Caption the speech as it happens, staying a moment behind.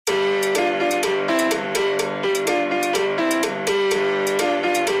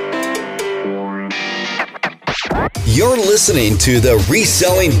You're listening to the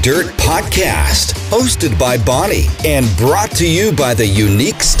Reselling Dirt Podcast, hosted by Bonnie and brought to you by The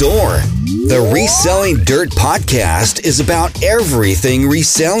Unique Store. The Reselling Dirt Podcast is about everything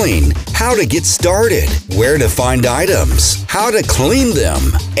reselling, how to get started, where to find items, how to clean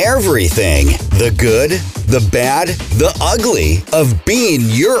them, everything, the good, the bad, the ugly of being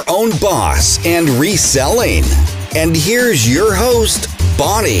your own boss and reselling. And here's your host,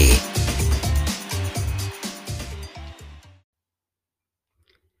 Bonnie.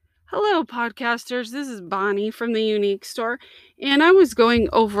 Hello, podcasters. This is Bonnie from The Unique Store, and I was going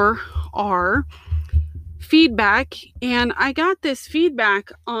over our feedback, and I got this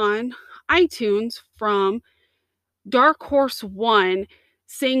feedback on iTunes from Dark Horse One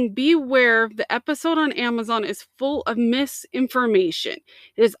saying, beware, the episode on Amazon is full of misinformation.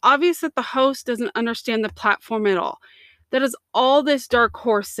 It is obvious that the host doesn't understand the platform at all. That is all this Dark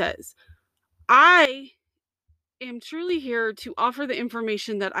Horse says. I am truly here to offer the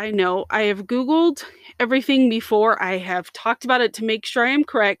information that I know. I have Googled everything before. I have talked about it to make sure I am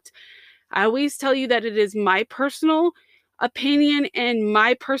correct. I always tell you that it is my personal opinion and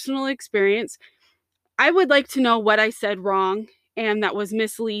my personal experience. I would like to know what I said wrong and that was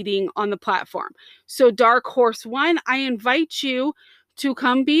misleading on the platform. So Dark Horse One, I invite you to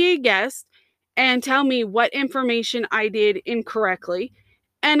come be a guest and tell me what information I did incorrectly,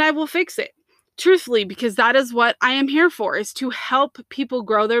 and I will fix it. Truthfully, because that is what I am here for, is to help people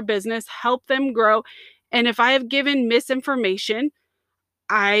grow their business, help them grow. And if I have given misinformation,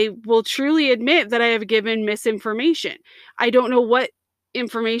 I will truly admit that I have given misinformation. I don't know what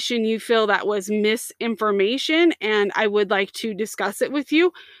information you feel that was misinformation, and I would like to discuss it with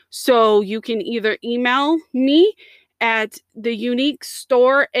you. So you can either email me at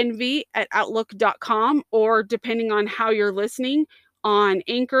theuniquestorenv@outlook.com, or depending on how you're listening, on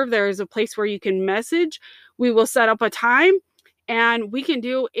Anchor, there is a place where you can message. We will set up a time and we can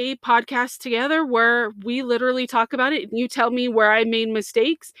do a podcast together where we literally talk about it and you tell me where I made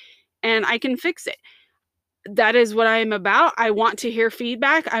mistakes and I can fix it. That is what I am about. I want to hear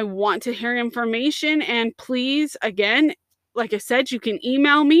feedback. I want to hear information. And please, again, like I said, you can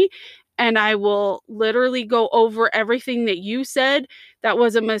email me and I will literally go over everything that you said that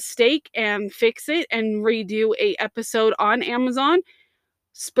was a mistake and fix it and redo a episode on Amazon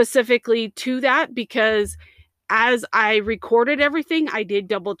specifically to that, because as I recorded everything, I did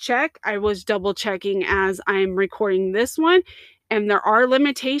double check. I was double checking as I'm recording this one. And there are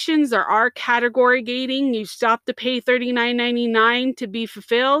limitations. There are category gating. You stop to pay $39.99 to be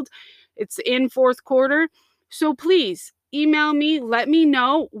fulfilled. It's in fourth quarter. So please email me. Let me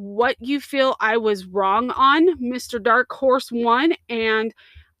know what you feel I was wrong on, Mr. Dark Horse One, and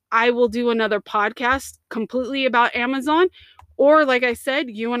I will do another podcast completely about Amazon. Or like I said,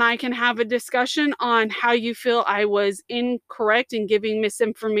 you and I can have a discussion on how you feel I was incorrect in giving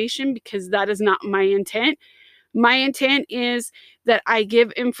misinformation, because that is not my intent. My intent is that I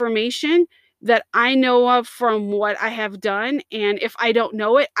give information that I know of from what I have done. And if I don't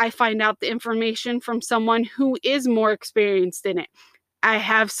know it, I find out the information from someone who is more experienced in it. I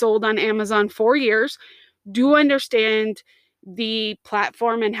have sold on Amazon 4 years, do understand the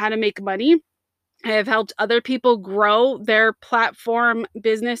platform and how to make money. I have helped other people grow their platform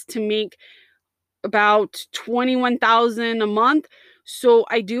business to make about $21,000 a month. So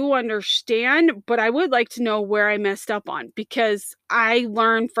I do understand, but I would like to know where I messed up on, because I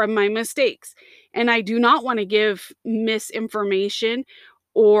learn from my mistakes and I do not want to give misinformation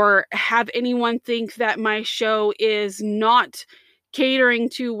or have anyone think that my show is not catering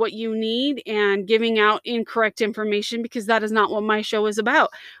to what you need and giving out incorrect information, because that is not what my show is about.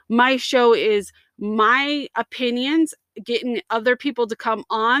 My show is my opinions, getting other people to come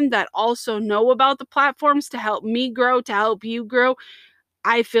on that also know about the platforms to help me grow, to help you grow.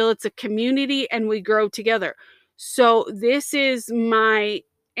 I feel it's a community and we grow together. So this is my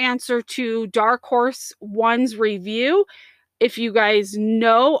answer to Dark Horse One's review. If you guys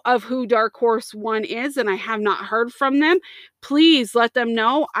know of who Dark Horse One is and I have not heard from them, please let them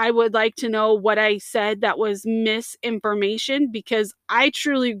know. I would like to know what I said that was misinformation, because I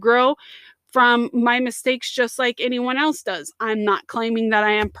truly grow from my mistakes just like anyone else does. I'm not claiming that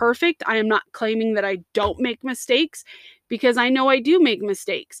I am perfect. I am not claiming that I don't make mistakes, because I know I do make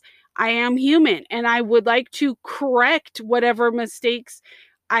mistakes. I am human and I would like to correct whatever mistakes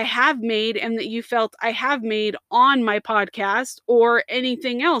I have made and that you felt I have made on my podcast or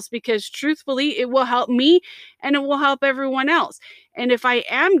anything else, because truthfully, it will help me and it will help everyone else. And if I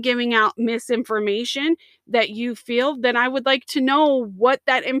am giving out misinformation that you feel, then I would like to know what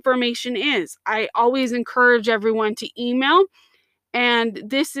that information is. I always encourage everyone to email. And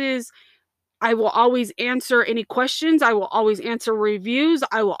this is I will always answer any questions. I will always answer reviews.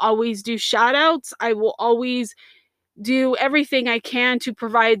 I will always do shout outs. I will always do everything I can to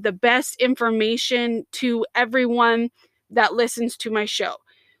provide the best information to everyone that listens to my show.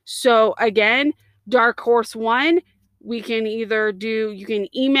 So again, Dark Horse One, you can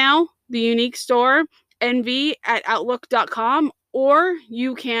email the Unique Store nv@outlook.com, or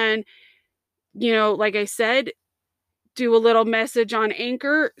you can, like I said, do a little message on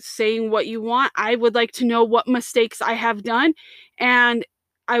Anchor saying what you want. I would like to know what mistakes I have done, and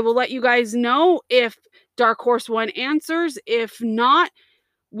I will let you guys know if Dark Horse One answers. If not,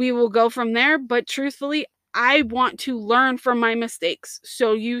 we will go from there. But truthfully, I want to learn from my mistakes.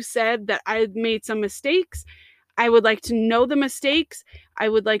 So you said that I made some mistakes. I would like to know the mistakes. I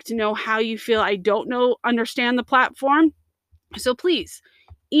would like to know how you feel I don't understand the platform. So please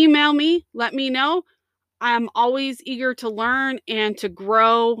email me, let me know. I'm always eager to learn and to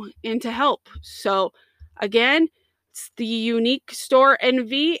grow and to help. So again, it's the Unique Store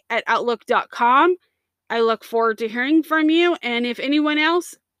NV@outlook.com. I look forward to hearing from you. And if anyone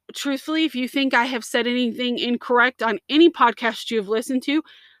else, truthfully, if you think I have said anything incorrect on any podcast you've listened to,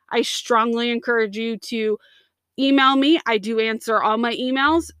 I strongly encourage you to email me. I do answer all my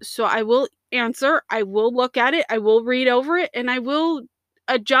emails, so I will answer. I will look at it. I will read over it, and I will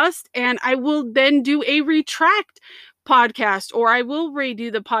adjust, and I will then do a retract podcast, or I will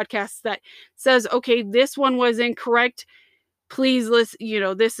redo the podcast that says, okay, this one was incorrect. Please listen,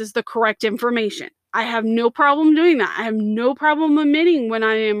 this is the correct information. I have no problem doing that. I have no problem admitting when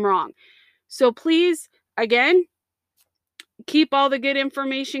I am wrong. So please, again, keep all the good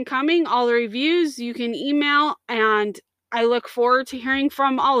information coming, all the reviews you can email, and I look forward to hearing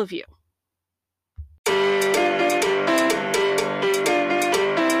from all of you.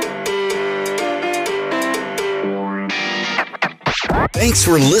 Thanks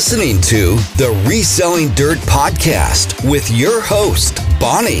for listening to the Reselling Dirt Podcast with your host,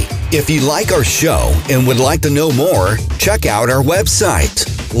 Bonnie. If you like our show and would like to know more, check out our website,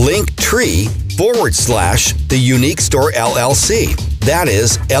 linktree/The Unique Store LLC. That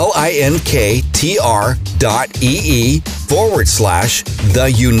is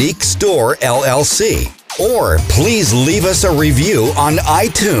linktr.ee/The Unique Store LLC. Or please leave us a review on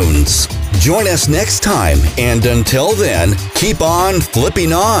iTunes. Join us next time, and until then, keep on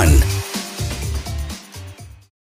flipping on.